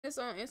It's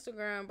on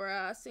Instagram, bro.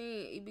 I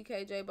seen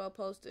EBK Jaaybo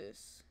post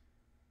this.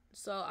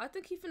 So I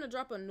think he finna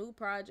drop a new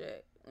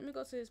project. Let me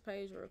go to his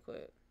page real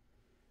quick.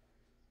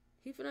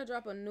 He finna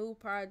drop a new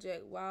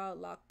project while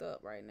locked up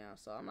right now.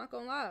 So I'm not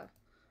gonna lie.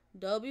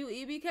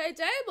 WEBK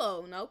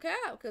Jaaybo, no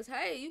cap. Cause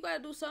hey, you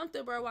gotta do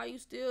something, bro, while you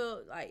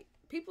still like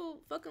people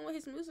fucking with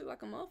his music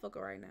like a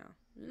motherfucker right now.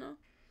 You know?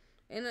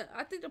 And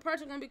I think the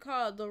project gonna be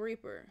called The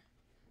Reaper.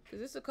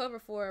 Cause it's a cover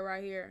for it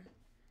right here.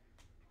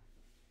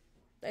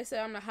 They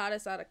say I'm the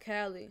hottest out of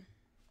Cali.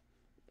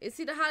 Is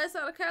he the hottest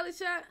out of Cali,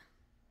 chat?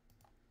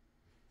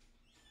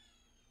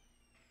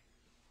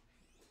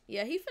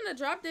 Yeah, he finna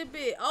drop that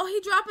bit. Oh, he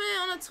dropping it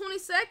on the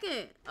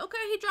 22nd. Okay,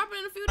 he dropping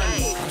it in a few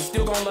days. I'm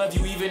still gonna love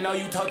you even though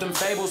you taught them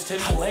fables to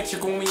me.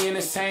 Electrical me in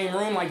the same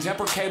room like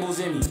jumper cables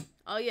in me.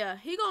 Oh yeah,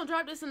 he gonna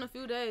drop this in a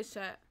few days,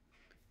 chat.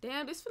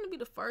 Damn, this finna be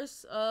the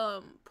first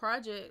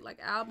project, like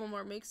album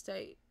or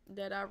mixtape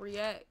that I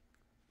react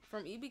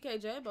from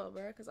EBK Jaaybo,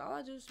 bro. Cause all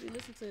I do is be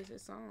listening to is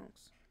his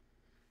songs.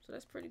 So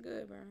that's pretty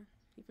good, bro.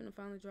 He finna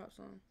finally drop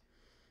some.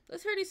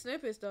 Let's hear these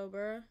snippets though,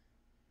 bro.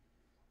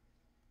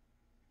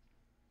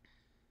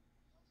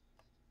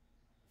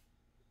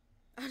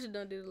 I just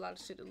done did a lot of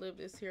shit to live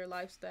this here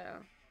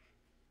lifestyle.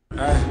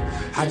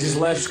 I just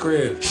left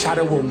script, shot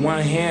it with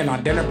one hand,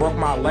 I then broke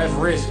my left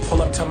wrist.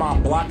 Pull up to my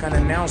block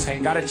unannounced,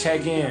 ain't gotta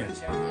check in.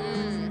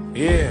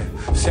 Yeah,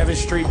 7th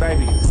Street,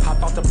 baby.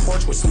 Hop off the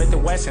porch with Smith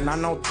 & Wesson, I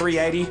know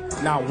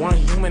 380. Not one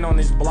human on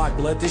this block,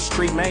 blood this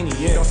street mania.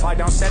 Yeah, don't slide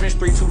down 7th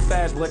Street too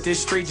fast, blood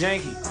this street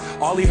janky.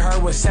 All he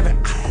heard was 7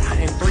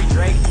 and 3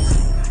 Drake.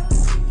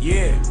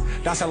 Yeah,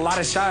 that's a lot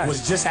of shots.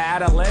 Was just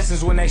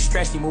adolescents when they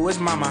stretched him with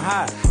his mama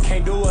high.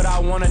 Can't do what I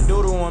wanna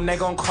do to him, they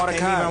gon' call the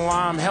cops. Even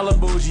while I'm hella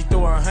bougie, threw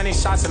 100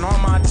 shots in all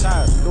my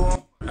time.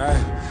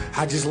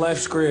 I just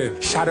left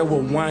script, shot it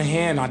with one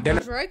hand. I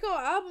didn't. Draco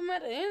album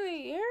at the end of the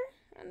year?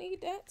 I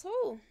need that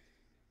too.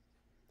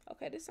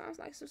 Okay, this sounds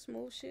like some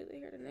smooth shit. Let's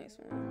hear the next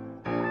one.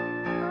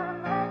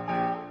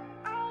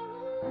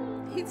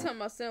 He talking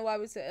about send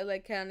Wybby to LA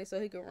County so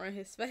he can run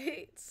his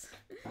fades.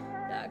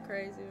 That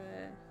crazy,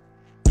 man.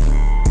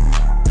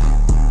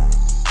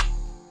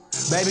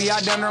 Baby,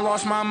 I done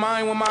lost my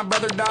mind when my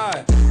brother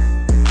died.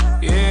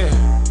 Yeah.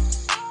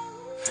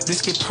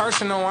 This get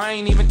personal, I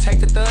ain't even take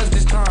the thugs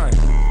this time.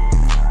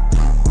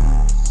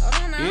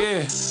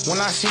 Yeah, when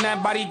I seen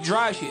that body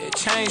drop, it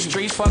changed.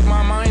 Streets fucked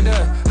my mind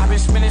up. I've been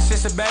spinning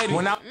since a baby.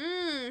 When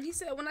he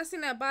said when I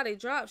seen that body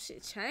drop,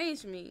 shit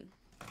changed me.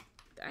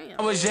 Damn.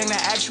 I was young to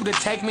ask you to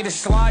take me to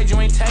slide, you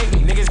ain't take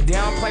me. Niggas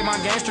downplay my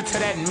gangster till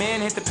that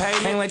man hit the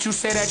pavement. Can't let you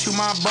say that you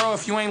my bro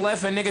if you ain't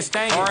left a nigga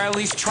stain. Or at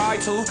least try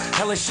to.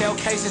 Hella shell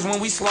cases when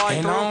we slide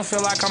and through. I don't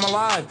feel like I'm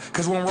alive,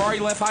 cause when Rory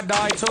left I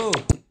died too.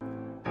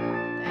 Damn,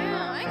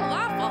 I ain't gonna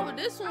lie, I fought with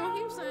this one.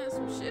 He was saying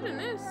some shit in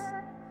this.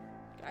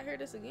 I hear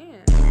this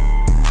again.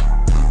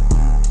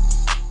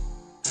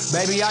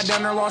 Baby, I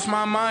done lost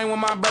my mind when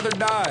my brother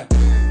died.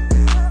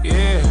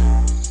 Yeah.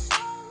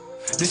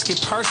 This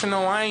get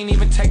personal, I ain't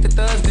even take the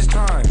thugs this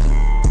time.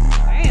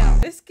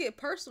 Damn, this get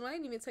personal, I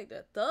ain't even take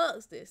the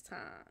thugs this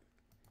time.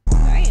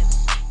 Damn.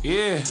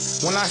 Yeah,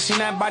 when I seen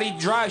that body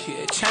drop,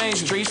 it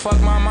changed. Streets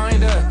fucked my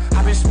mind up.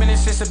 I've been spinning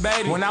since a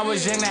baby. When I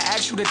was young to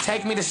ask you to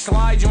take me to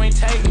slide, you ain't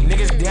take me.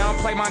 Niggas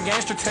downplay my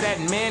gangster till that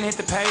man hit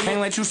the pavement.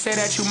 Can't let you say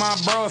that you my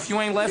bro if you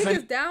ain't left.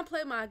 Niggas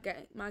downplay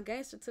my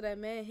gangster till that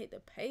man hit the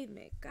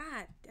pavement.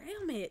 God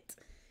damn it.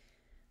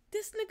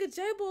 This nigga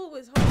Jaaybo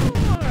was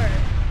hard.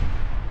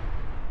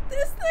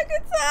 This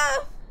nigga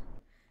tough.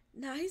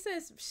 Nah, he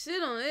said some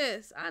shit on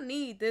this. I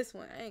need this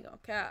one. I ain't gonna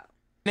cap.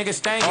 Niggas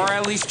staying, or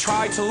at least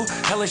try to.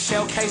 Hella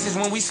shell cases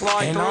when we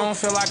slide and through. I don't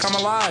feel like I'm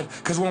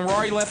alive, cause when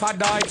Rory left I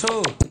died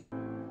too.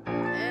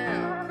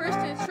 Damn,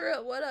 Christian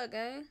Trip, what up,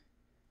 gang?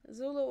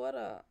 Zulu, what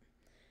up?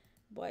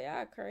 Boy,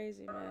 y'all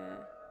crazy, man.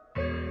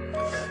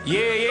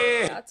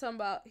 Yeah.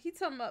 He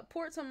talking about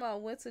Port talking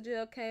about went to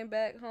jail, came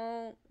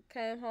home,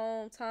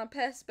 time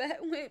passed back,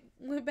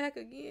 went back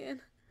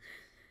again.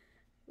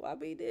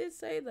 Wybby did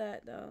say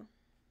that though.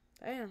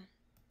 Damn.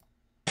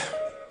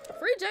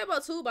 Free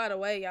Jaaybo too, by the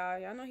way, y'all.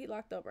 Y'all know he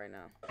locked up right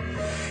now.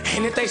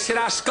 And if they said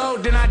I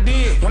scored, then I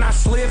did. When I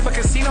slid for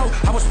casino,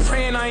 I was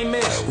praying I ain't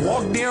miss.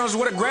 Walk downs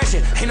with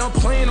aggression, ain't no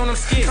playing on them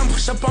skits. Come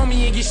push up on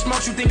me and get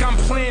smoked, you think I'm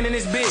playing in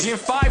this bitch. Gen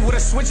 5 with a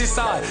switch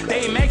inside,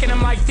 they ain't making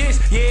them like this.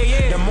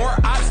 Yeah. The more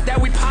ops that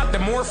we pop, the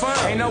more fun.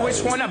 Ain't know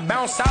which one to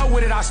bounce out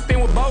with it, I spin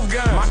with both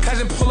guns. My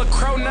cousin pull a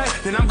crow nut,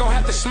 then I'm gonna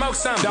have to smoke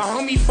some. The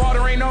homie fall,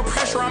 there ain't no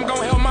pressure, I'm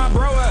gonna help my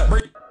bro up.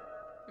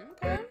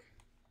 Okay.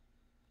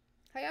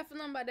 How y'all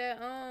feeling about that,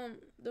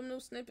 them new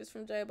snippets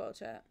from Jaaybo,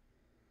 chat?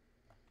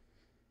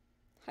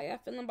 How y'all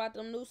feeling about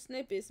them new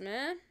snippets,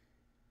 man?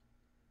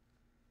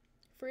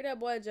 Free that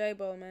boy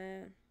Jaaybo,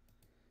 man.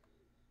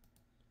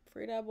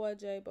 Free that boy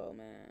Jaaybo,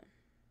 man.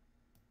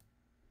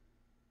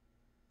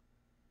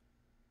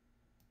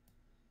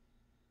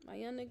 My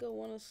young nigga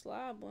wanna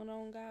slide, but I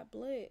don't got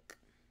blick.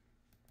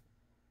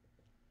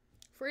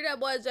 Free that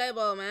boy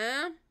Jaaybo,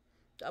 man.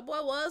 That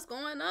boy was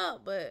going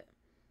up, but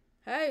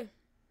hey,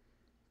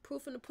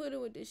 proof in the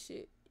pudding with this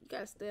shit. You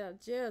gotta stay out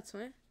of jail,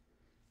 twin.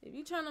 If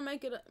you trying to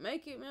make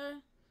it,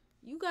 man.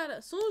 You gotta,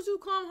 as soon as you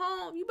come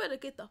home, you better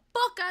get the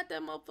fuck out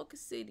that motherfucking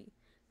city.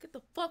 Get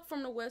the fuck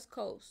from the West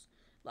Coast.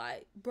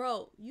 Like,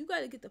 bro, you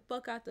gotta get the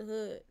fuck out the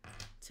hood. I'm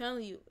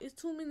telling you, it's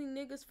too many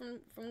niggas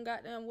from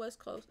goddamn West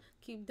Coast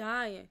keep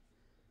dying.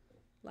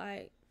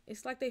 Like,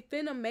 it's like they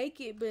finna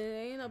make it, but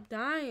they end up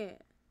dying.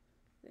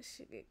 This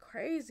shit get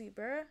crazy,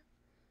 bruh.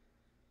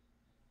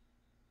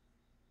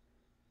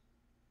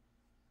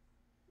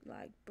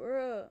 Like,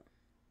 bruh.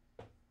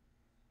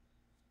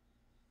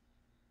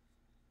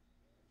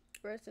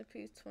 Rest in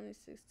peace,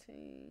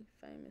 2016.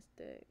 Famous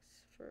Dex.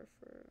 For.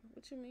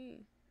 What you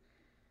mean?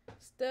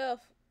 Steph,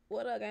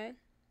 what up, gang?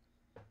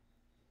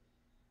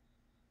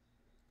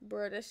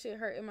 Bruh, that shit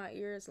hurt in my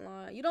ears,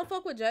 Lon. You don't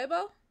fuck with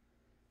Jaaybo?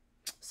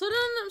 So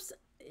then,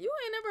 you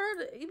ain't never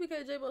heard of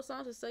EBK Jaaybo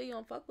songs to say you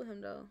don't fuck with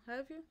him, though.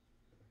 Have you?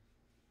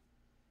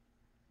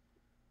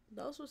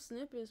 Those were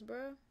snippets,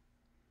 bruh.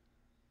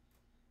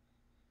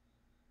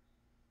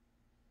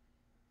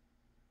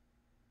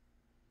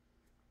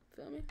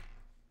 Feel me?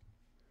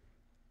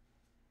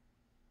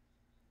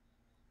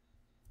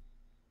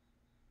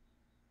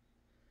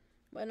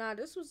 But nah,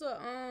 this was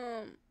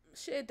a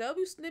shit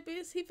W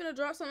snippets. He finna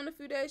drop something in a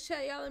few days.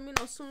 Chat, y'all let me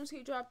know as soon as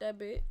he drop that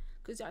bit,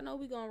 cause y'all know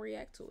we gonna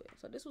react to it.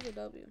 So this was a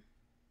W.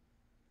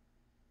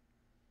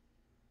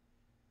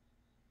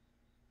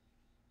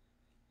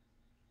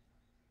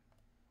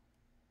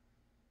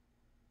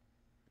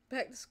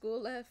 Back to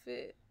school laugh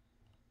fit.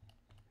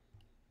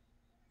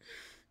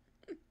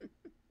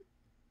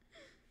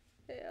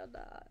 Hell nah.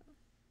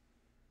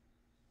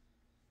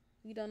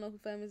 You don't know who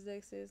Famous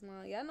Dex is,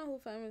 nah. Y'all know who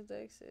Famous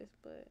Dex is,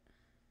 but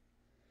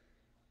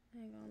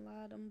I ain't gonna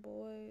lie, them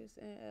boys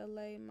in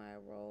LA might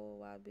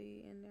roll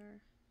YB in there.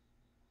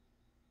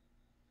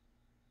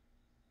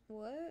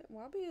 What?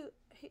 YB,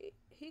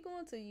 he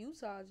going to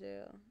Utah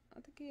jail.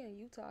 I think he in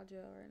Utah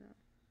jail right now.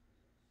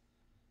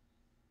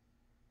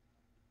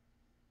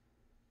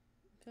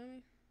 Feel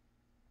me?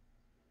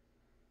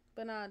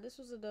 But nah, this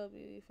was a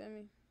W, you feel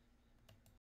me?